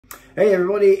Hey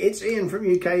everybody, it's Ian from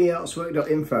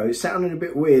UKArtswork.info. It's sounding a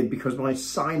bit weird because my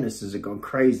sinuses have gone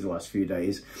crazy the last few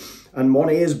days and one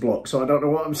ear's blocked, so I don't know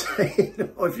what I'm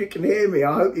saying. Or if you can hear me,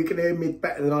 I hope you can hear me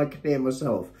better than I can hear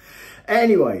myself.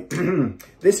 Anyway,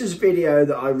 this is a video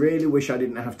that I really wish I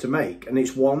didn't have to make, and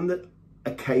it's one that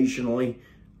occasionally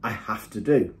I have to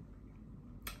do.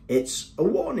 It's a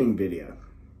warning video,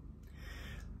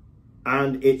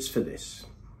 and it's for this.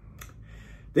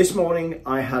 This morning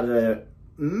I had a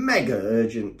mega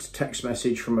urgent text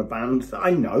message from a band that I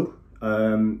know.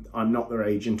 I'm not their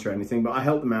agent or anything, but I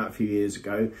helped them out a few years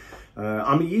ago.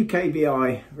 I'm a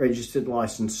UKVI registered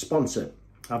licensed sponsor.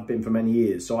 I've been for many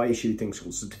years, so I issue things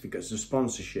called certificates of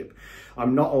sponsorship.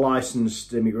 I'm not a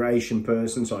licensed immigration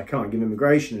person, so I can't give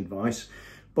immigration advice,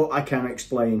 but I can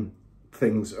explain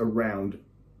things around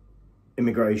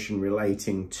immigration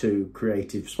relating to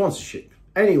creative sponsorship.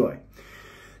 Anyway,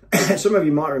 some of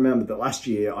you might remember that last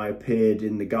year I appeared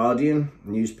in The Guardian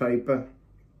newspaper.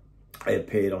 I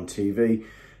appeared on TV,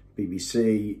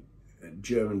 BBC,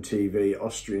 German TV,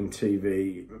 Austrian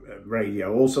TV,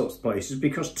 radio, all sorts of places,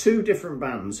 because two different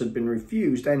bands had been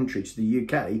refused entry to the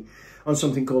UK on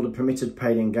something called a permitted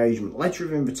paid engagement letter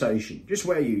of invitation, just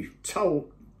where you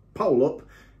pole up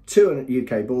to a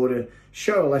UK border,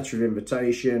 show a letter of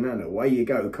invitation, and away you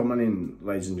go. Come on in,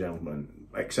 ladies and gentlemen,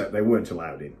 except they weren't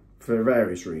allowed in for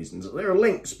various reasons. There are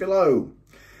links below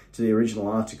to the original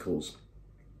articles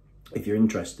if you're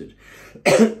interested.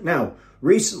 Now,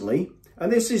 recently,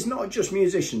 and this is not just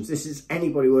musicians, this is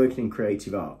anybody working in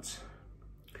creative arts.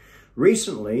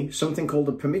 Recently, something called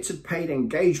a permitted paid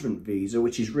engagement visa,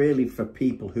 which is really for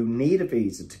people who need a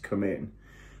visa to come in,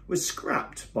 was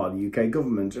scrapped by the UK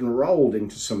government and rolled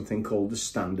into something called the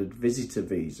standard visitor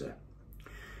visa.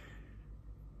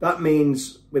 That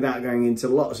means, without going into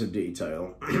lots of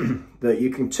detail, that you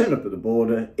can turn up at the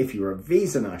border. If you're a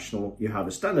visa national, you have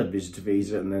a standard visitor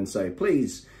visa, and then say,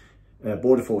 please,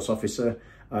 border force officer,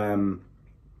 I'm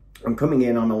coming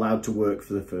in, I'm allowed to work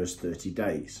for the first 30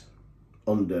 days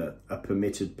under a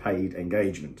permitted paid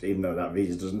engagement, even though that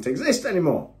visa doesn't exist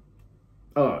anymore.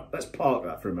 All right, let's park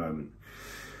that for a moment.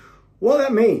 What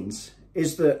that means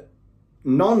is that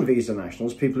non-visa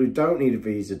nationals, people who don't need a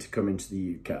visa to come into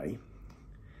the UK,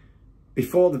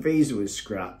 before the visa was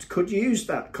scrapped, could use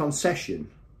that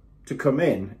concession to come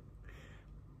in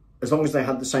as long as they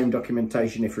had the same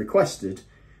documentation, if requested,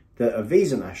 that a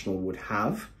visa national would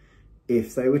have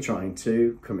if they were trying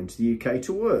to come into the UK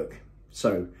to work.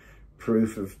 So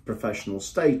proof of professional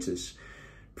status,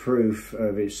 proof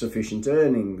of sufficient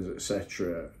earnings,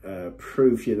 etc.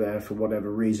 Proof you're there for whatever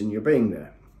reason you're being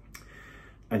there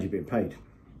and you're being paid.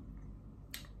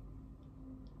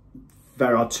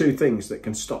 There are two things that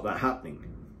can stop that happening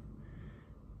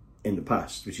in the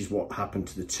past, which is what happened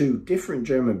to the two different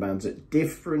German bands at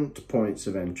different points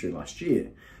of entry last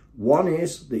year. One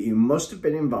is that you must have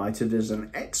been invited as an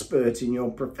expert in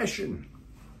your profession.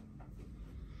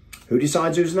 Who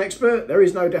decides who's an expert? There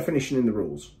is no definition in the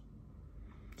rules.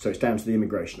 So it's down to the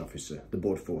immigration officer, the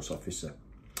border force officer.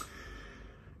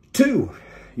 Two,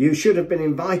 you should have been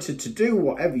invited to do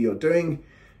whatever you're doing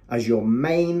as your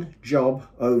main job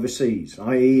overseas,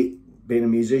 i.e. being a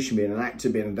musician, being an actor,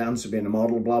 being a dancer, being a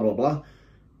model, blah, blah, blah.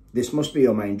 This must be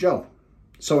your main job.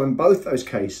 So in both those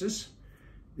cases,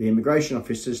 the immigration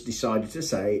officers decided to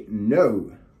say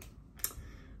no.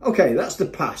 Okay, that's the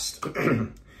past.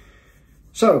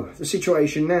 So the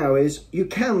situation now is you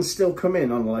can still come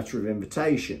in on a letter of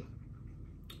invitation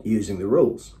using the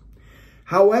rules.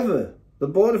 However, the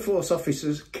border force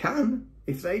officers can,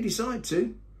 if they decide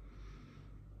to,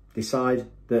 decide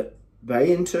that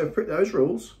they interpret those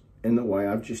rules in the way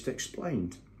I've just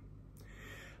explained.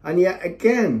 And yet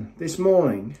again, this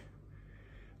morning,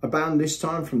 a band this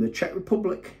time from the Czech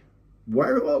Republic,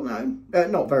 very well known,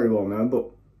 not very well known, but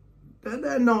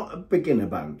they're not a beginner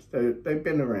band. They've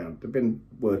been around, they've been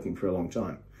working for a long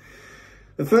time.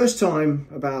 The first time,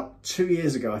 about 2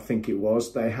 years ago, I think it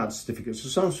was, they had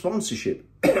certificates of sponsorship.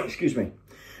 Excuse me.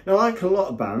 Now, like a lot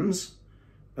of bands,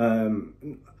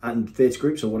 and theatre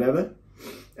groups or whatever,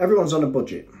 everyone's on a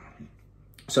budget.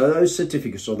 So those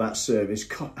certificates or that service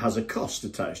has a cost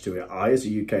attached to it. I, as a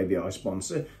UKVI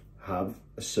sponsor, have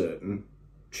a certain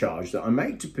charge that I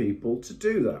make to people to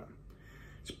do that.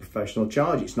 It's a professional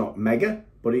charge. It's not mega,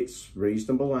 but it's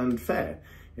reasonable and fair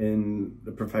in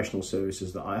the professional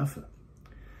services that I offer.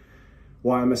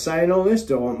 Why am I saying all this?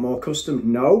 Do I want more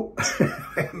custom? No,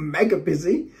 I'm mega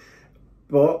busy,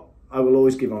 but I will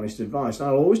always give honest advice. And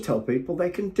I'll always tell people they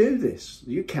can do this.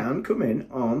 You can come in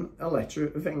on a letter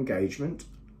of engagement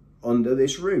under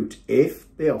this route if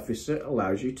the officer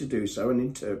allows you to do so and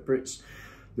interprets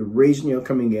the reason you're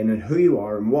coming in and who you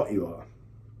are and what you are.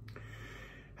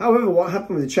 However, what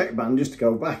happened with the check ban, just to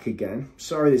go back again,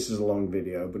 sorry this is a long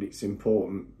video, but it's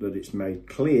important that it's made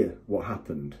clear what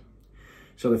happened.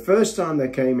 So the first time they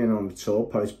came in on the tour,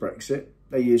 post-Brexit,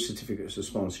 they used certificates of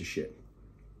sponsorship.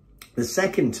 The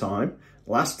second time,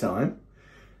 last time,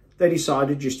 they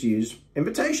decided just to use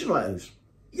invitation letters.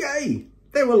 Yay!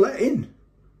 They were let in.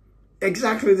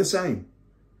 Exactly the same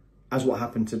as what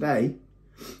happened today.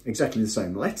 Exactly the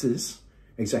same letters,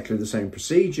 exactly the same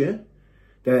procedure.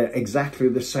 They're exactly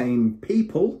the same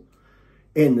people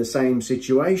in the same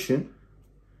situation.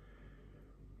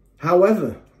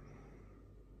 However,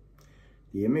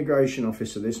 the immigration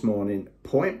officer this morning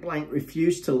point blank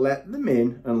refused to let them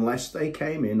in unless they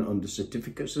came in under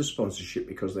certificates of sponsorship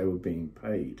because they were being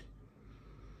paid.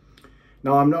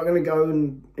 Now, I'm not going to go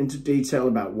into detail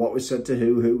about what was said to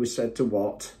who was said to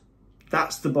what.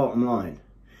 That's the bottom line.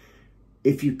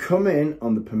 If you come in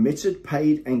on the permitted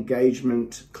paid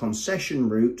engagement concession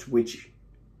route, which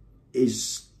is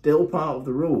still part of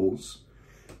the rules,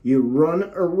 you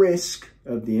run a risk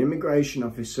of the immigration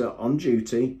officer on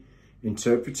duty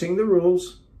interpreting the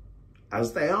rules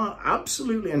as they are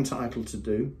absolutely entitled to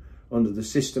do under the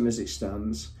system as it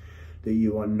stands, that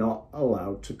you are not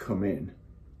allowed to come in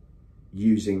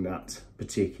using that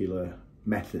particular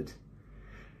method.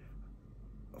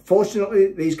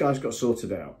 Fortunately, these guys got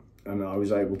sorted out and I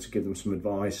was able to give them some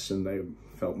advice and they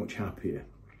felt much happier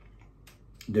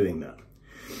doing that.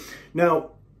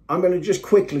 Now, I'm going to just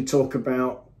quickly talk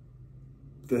about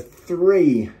the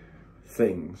 3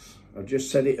 things. I just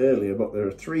said it earlier, but there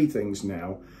are 3 things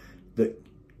now that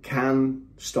can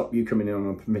stop you coming in on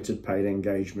a permitted paid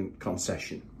engagement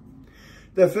concession.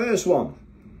 The first one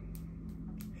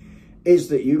is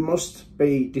that you must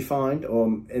be defined, or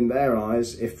in their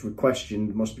eyes, if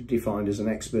questioned, must be defined as an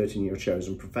expert in your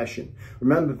chosen profession.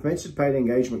 Remember, permitted paid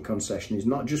engagement concession is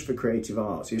not just for creative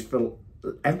arts, it's for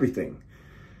everything.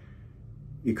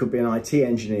 You could be an IT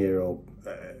engineer or,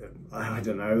 I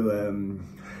don't know,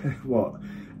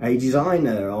 a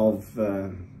designer of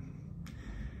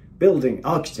building,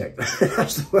 architect.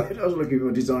 That's the word I was looking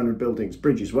for, designer of buildings,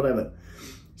 bridges, whatever.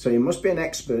 So you must be an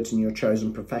expert in your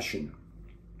chosen profession.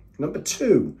 Number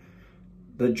 2,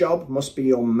 the job must be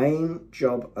your main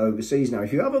job overseas. Now,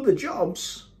 if you have other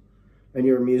jobs, and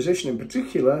you're a musician in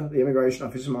particular, the immigration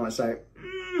officer might say,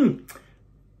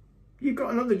 you've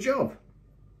got another job.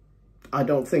 I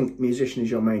don't think musician is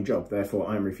your main job, therefore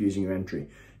I'm refusing your entry.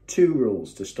 2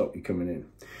 rules to stop you coming in.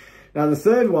 Now, the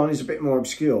third one is a bit more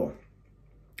obscure,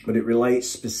 but it relates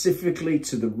specifically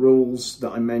to the rules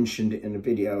that I mentioned in a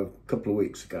video a couple of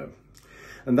weeks ago.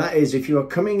 And that is, if you are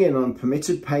coming in on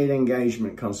permitted paid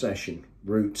engagement concession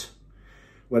route,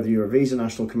 whether you're a visa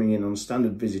national coming in on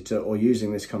standard visitor or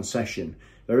using this concession,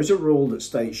 there is a rule that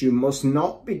states you must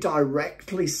not be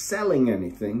directly selling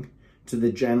anything to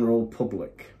the general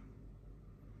public.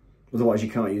 Otherwise, you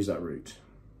can't use that route.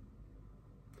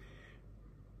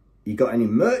 You got any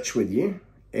merch with you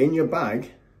in your bag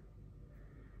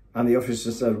and the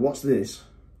officer says, what's this?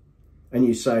 And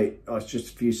you say, oh, it's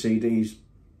just a few CDs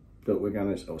that we're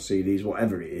going to, or CDs,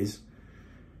 whatever it is.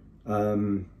 What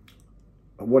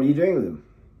are you doing with them?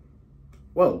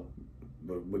 Well,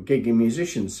 we're gigging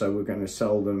musicians, so we're going to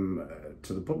sell them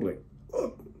to the public.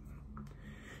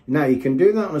 Now, you can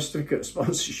do that on a certificate of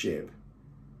sponsorship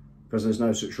because there's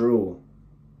no such rule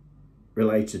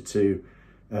related to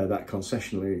that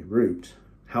concessionary route.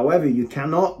 However, you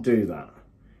cannot do that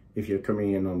if you're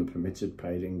coming in on the permitted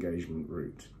paid engagement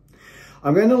route.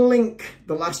 I'm going to link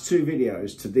the last 2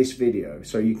 videos to this video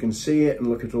so you can see it and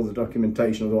look at all the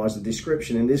documentation. Otherwise, the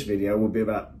description in this video will be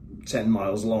about 10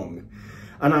 miles long.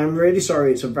 And I'm really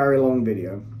sorry, it's a very long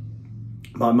video.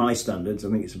 By my standards,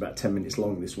 I think it's about 10 minutes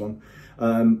long, this one.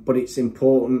 But it's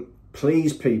important,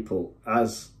 please people,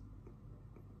 as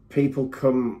people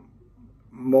come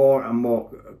more and more,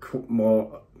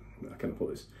 how can I put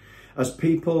this? As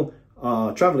people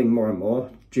are traveling more and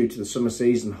more due to the summer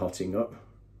season hotting up,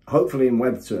 hopefully in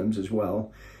weather terms as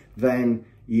well, then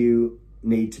you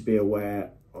need to be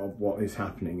aware of what is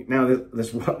happening. Now,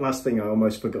 there's one last thing I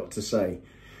almost forgot to say.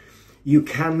 You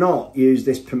cannot use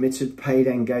this permitted paid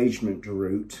engagement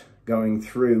route going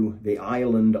through the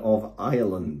island of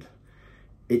Ireland.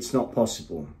 It's not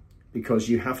possible because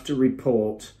you have to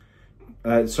report,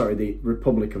 the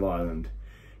Republic of Ireland,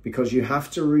 because you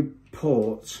have to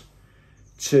report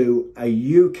to a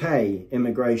UK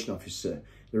immigration officer.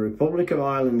 The Republic of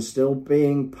Ireland still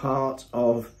being part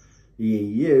of the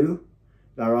EU,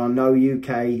 there are no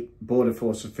UK Border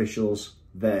Force officials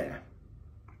there.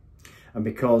 And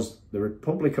because the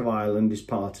Republic of Ireland is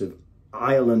part of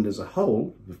Ireland as a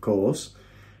whole, of course,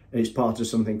 and it's part of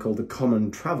something called the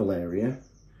Common Travel Area,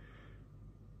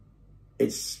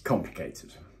 it's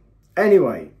complicated.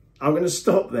 Anyway, I'm going to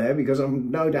stop there because I've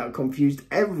no doubt confused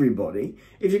everybody.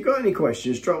 If you've got any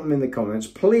questions, drop them in the comments.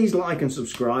 Please like and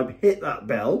subscribe, hit that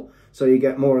bell so you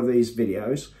get more of these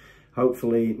videos,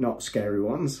 hopefully not scary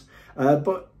ones.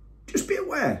 But just be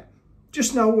aware,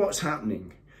 just know what's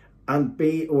happening and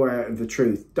be aware of the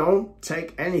truth. Don't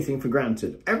take anything for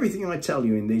granted. Everything I tell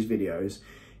you in these videos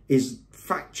is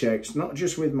fact checked, not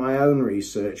just with my own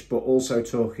research, but also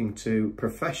talking to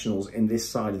professionals in this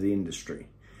side of the industry.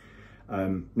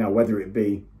 Now, whether it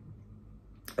be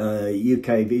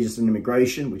UK Visas and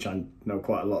Immigration, which I know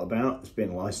quite a lot about, as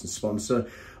being a licensed sponsor,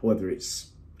 or whether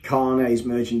it's carnets,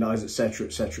 merchandise, etc,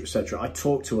 etc, etc. I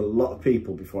talk to a lot of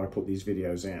people before I put these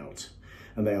videos out,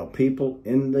 and they are people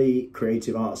in the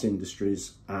creative arts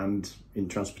industries and in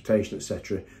transportation,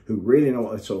 etc, who really know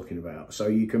what they're talking about. So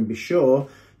you can be sure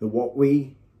that what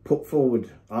I put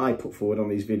forward on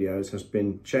these videos has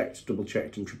been checked, double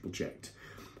checked and triple checked.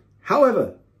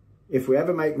 However, if we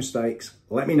ever make mistakes,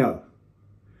 let me know.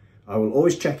 I will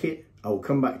always check it, I will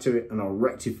come back to it, and I'll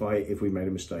rectify it if we made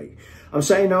a mistake. I'm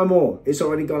saying no more. It's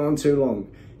already gone on too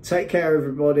long. Take care,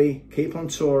 everybody. Keep on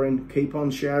touring. Keep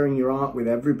on sharing your art with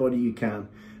everybody you can.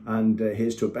 And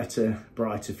here's to a better,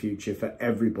 brighter future for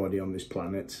everybody on this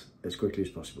planet as quickly as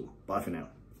possible. Bye for now.